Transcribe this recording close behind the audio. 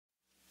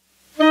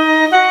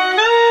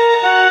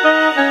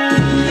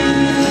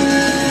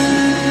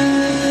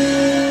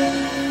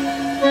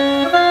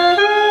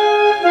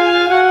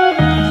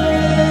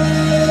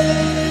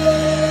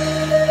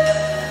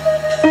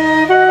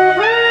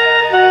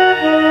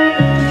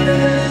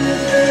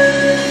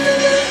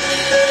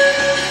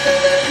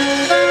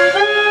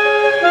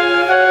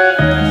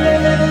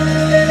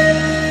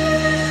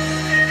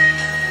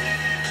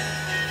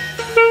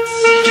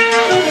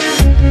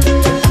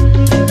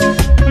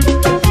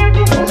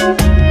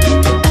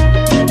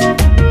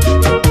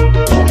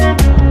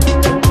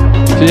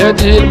في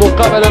هذه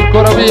المقابلة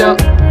الكروية.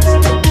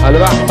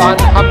 البحث عن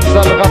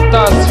حمزة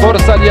الغطاس،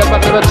 فرصة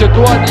للمغرب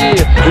التطواني،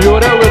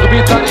 يراوغ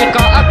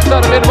بطريقة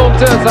أكثر من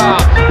ممتازة،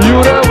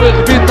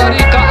 يراوغ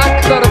بطريقة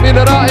أكثر من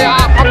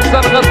رائعة حمزة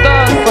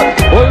الغطاس،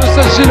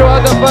 ويسجل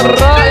هدفا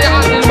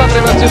رائعا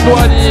للمغرب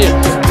التطواني.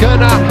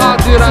 كان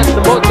حاضرا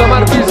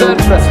متمركزا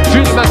في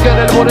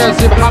المكان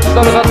المناسب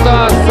حمزة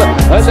الغطاس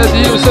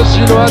الذي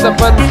يسجل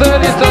هدفا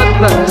ثالثا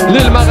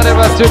للمغرب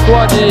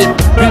التطواني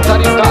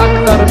بطريقة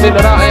أكثر من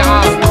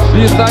رائعة،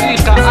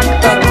 بطريقة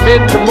أكثر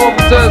من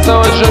ممتازة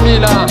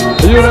وجميلة.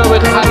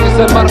 يراوغ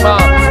حارس المرمى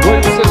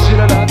ويسجل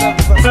الهدف.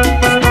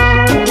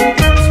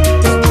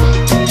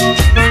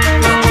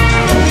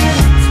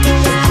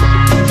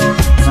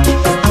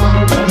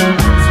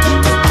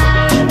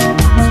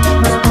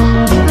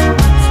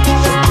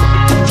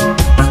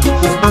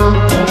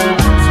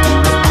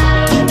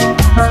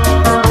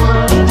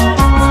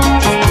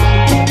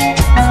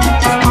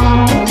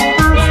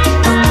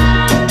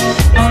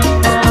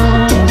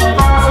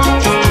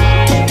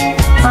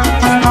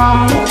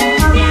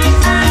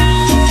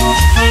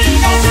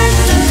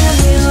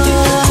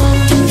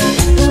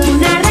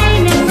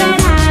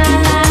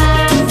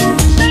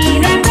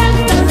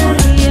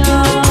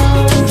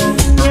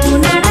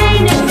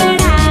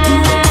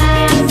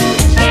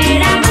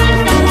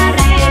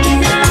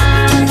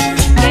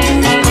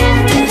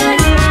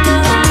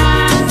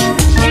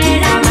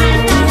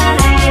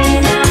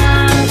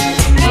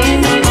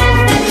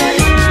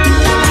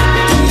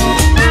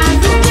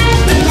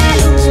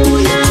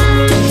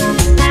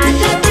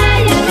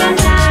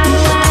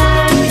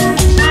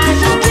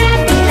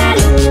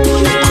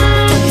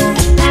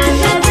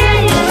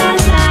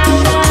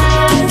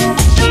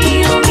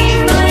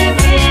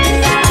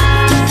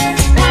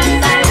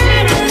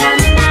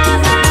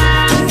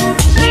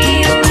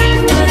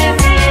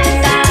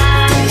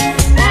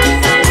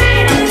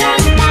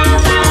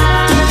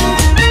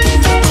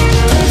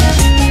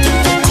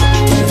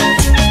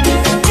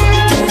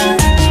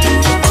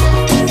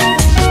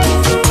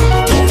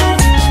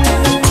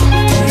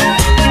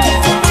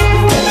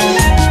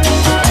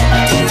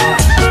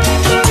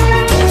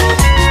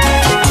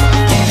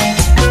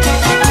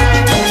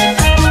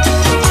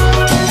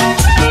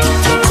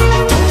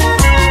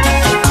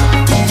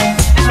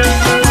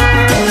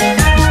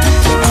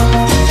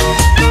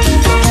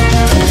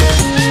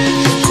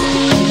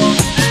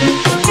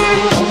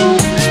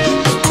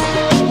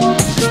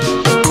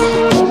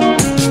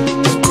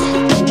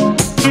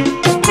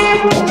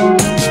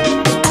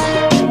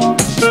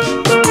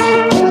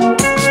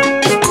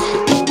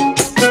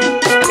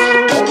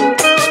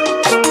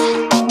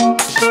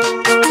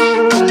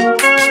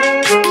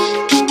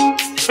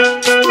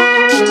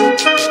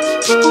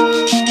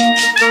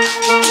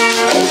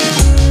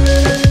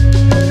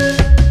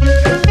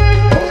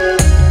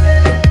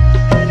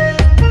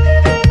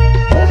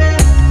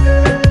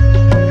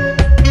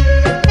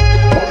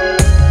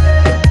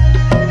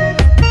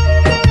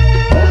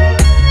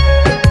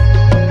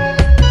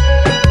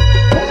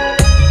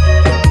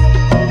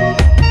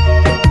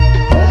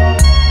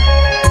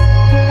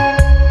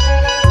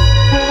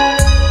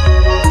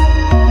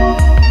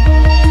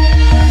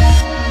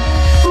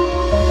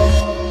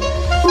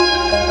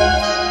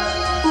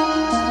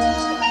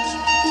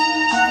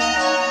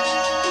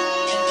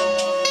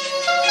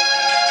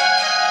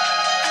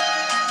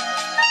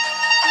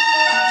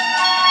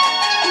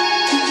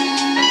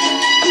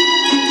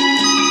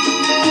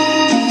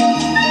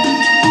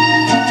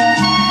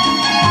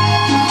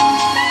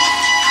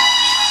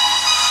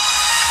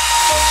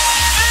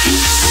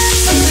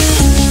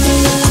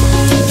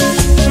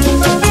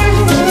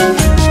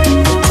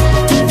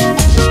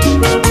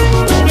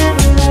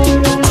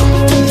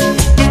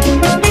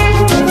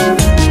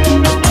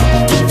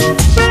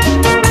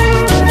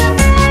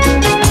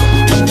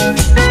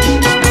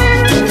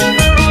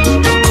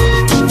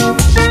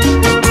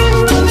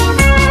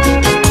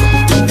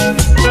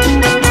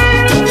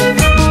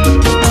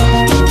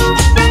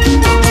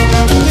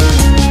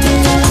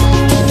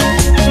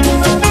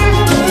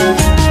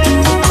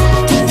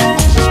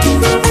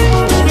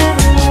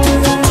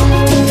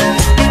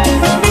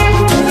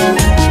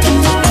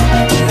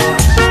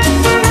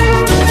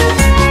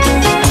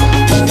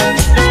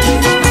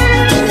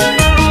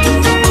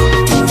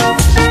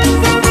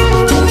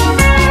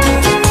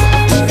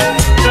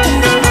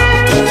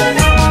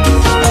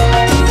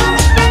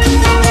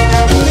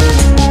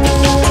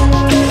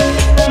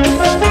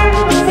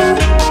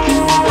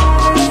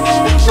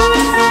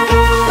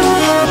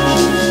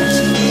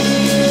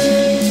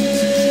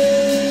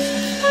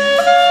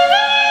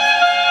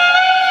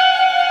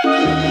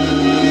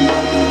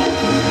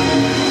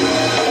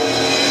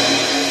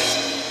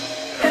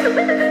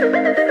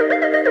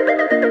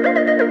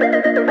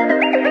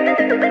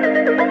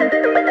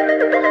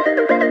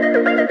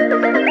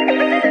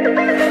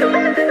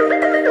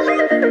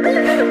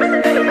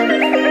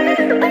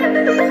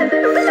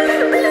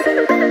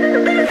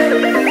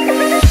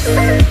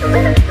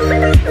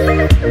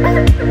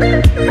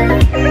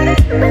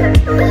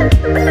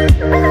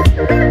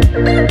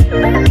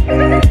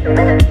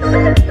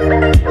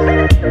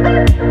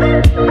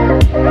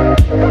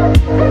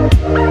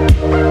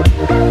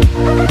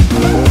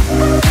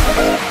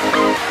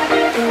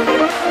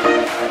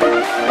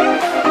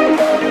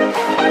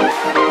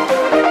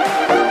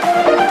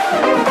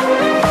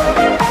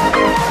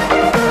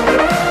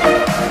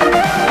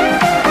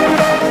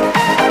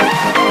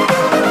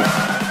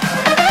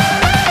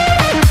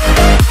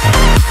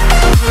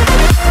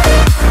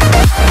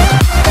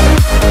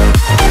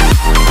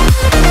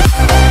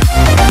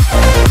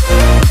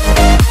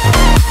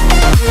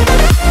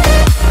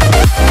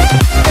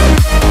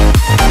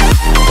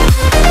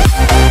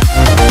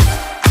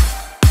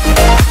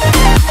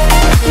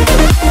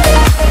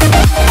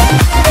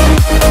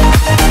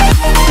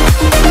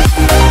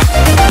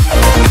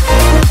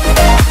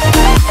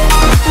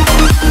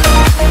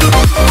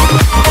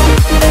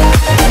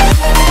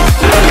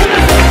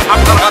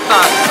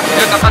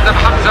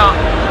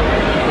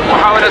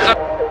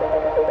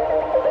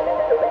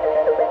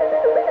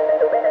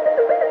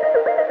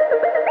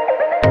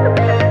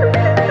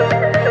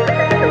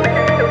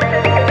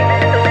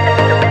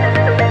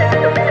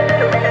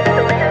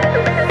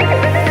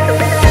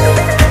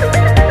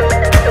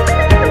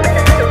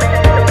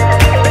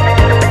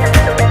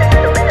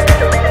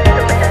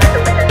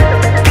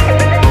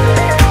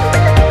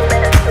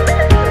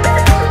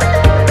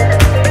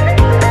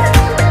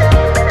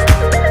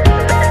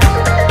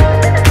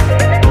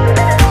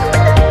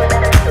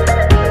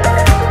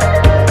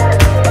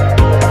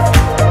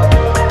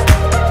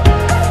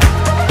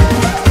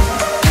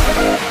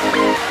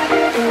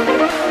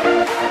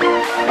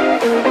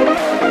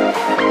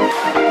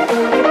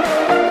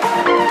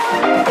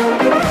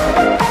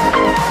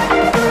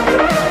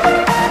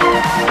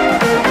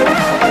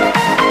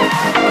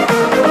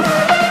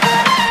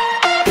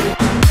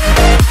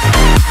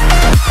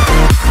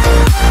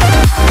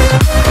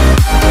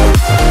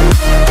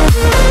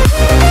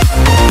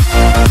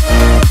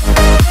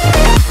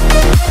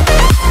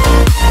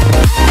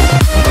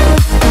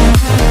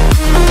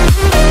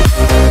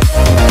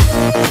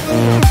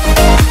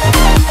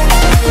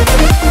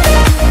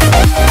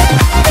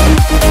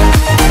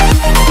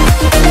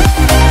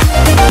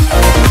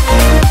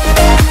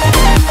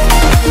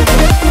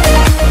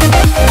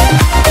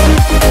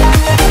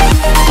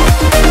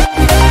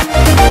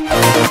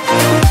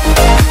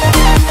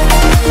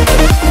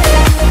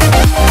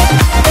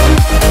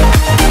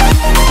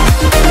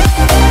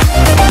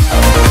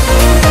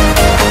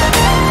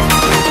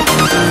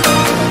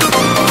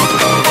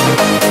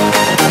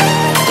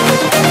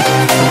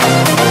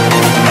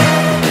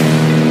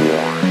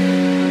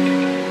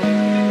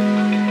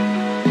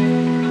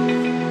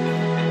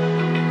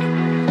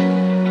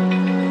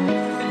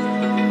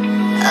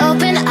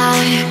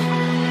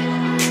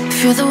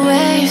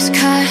 waves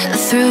cut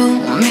through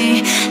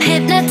me,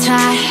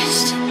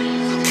 hypnotized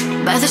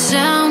by the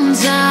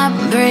sounds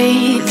I'm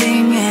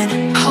breathing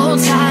in. Hold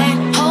tight,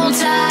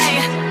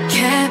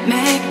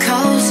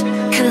 chemicals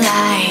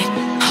collide.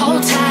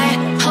 Hold tight,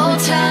 hold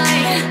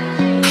tight,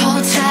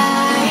 hold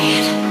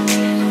tight.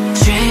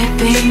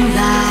 Dripping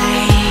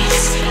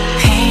lights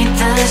paint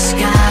the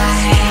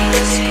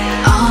skies,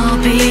 all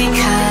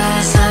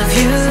because of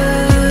you.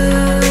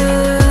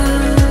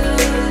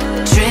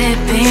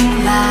 Dripping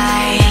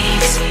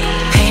lights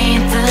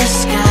paint the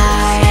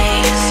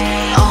skies,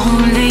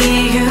 only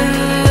you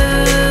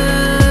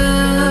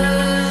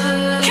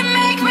can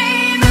make me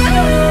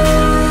move.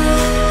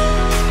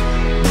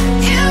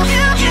 You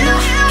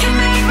can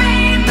make me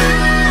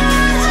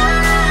move.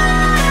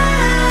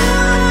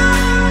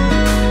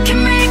 Can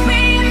make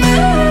me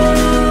move.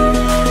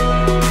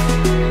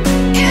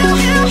 You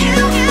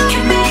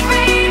can make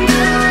me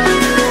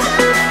move.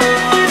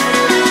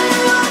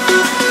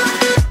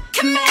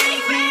 Can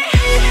make me.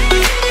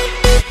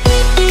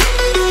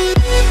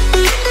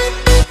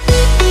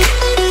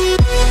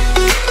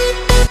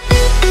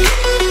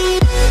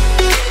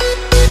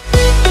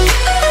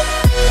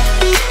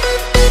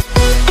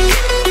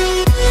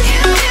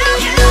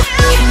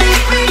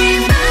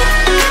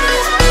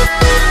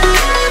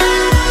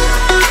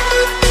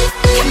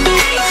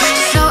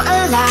 So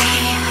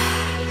alive,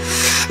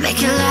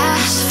 make it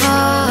last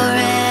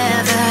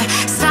forever.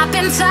 Stop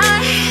in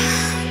time,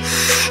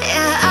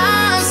 yeah,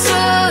 I'm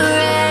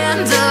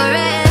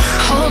surrendering.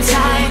 Hold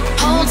tight,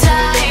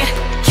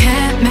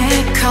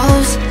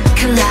 chemicals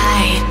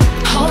collide.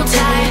 Hold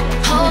tight,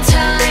 hold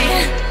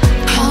tight,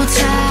 hold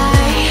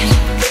tight.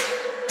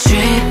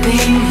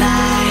 Dripping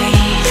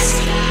lights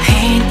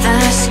paint the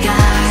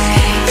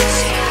skies,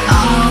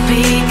 all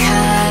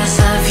because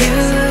of you.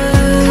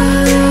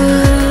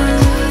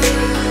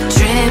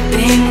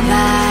 Dripping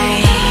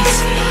lights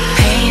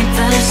paint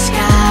the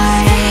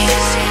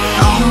skies,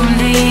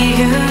 only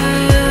you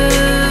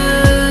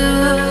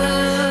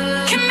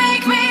can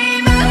make me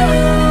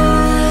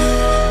move.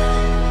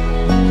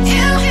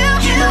 You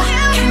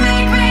can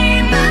make me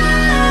move.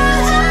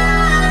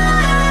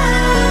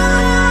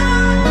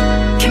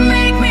 Can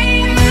make me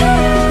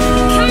move.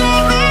 Can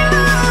make me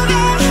move.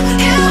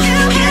 You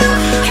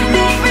can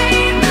make me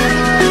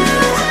move.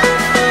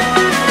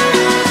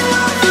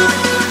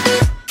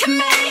 Can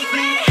make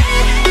me.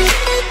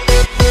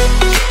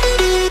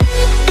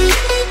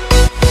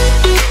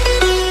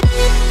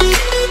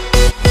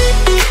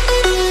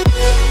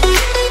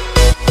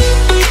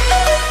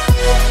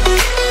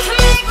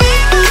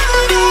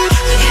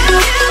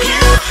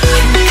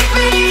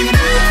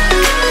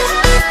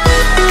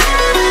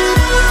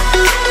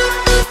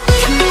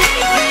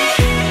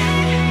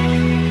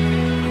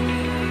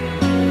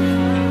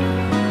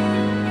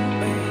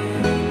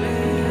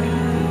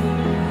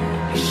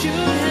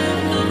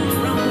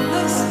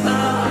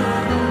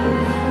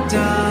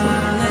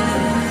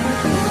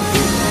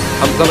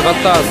 حمزة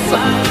الغطاس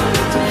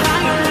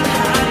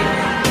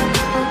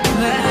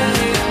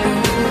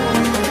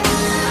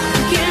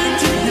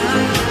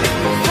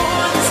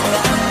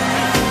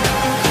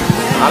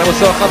على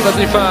مستوى خط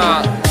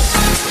الدفاع.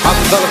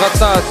 حمزة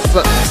الغطاس،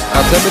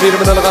 التمرير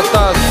من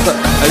الغطاس.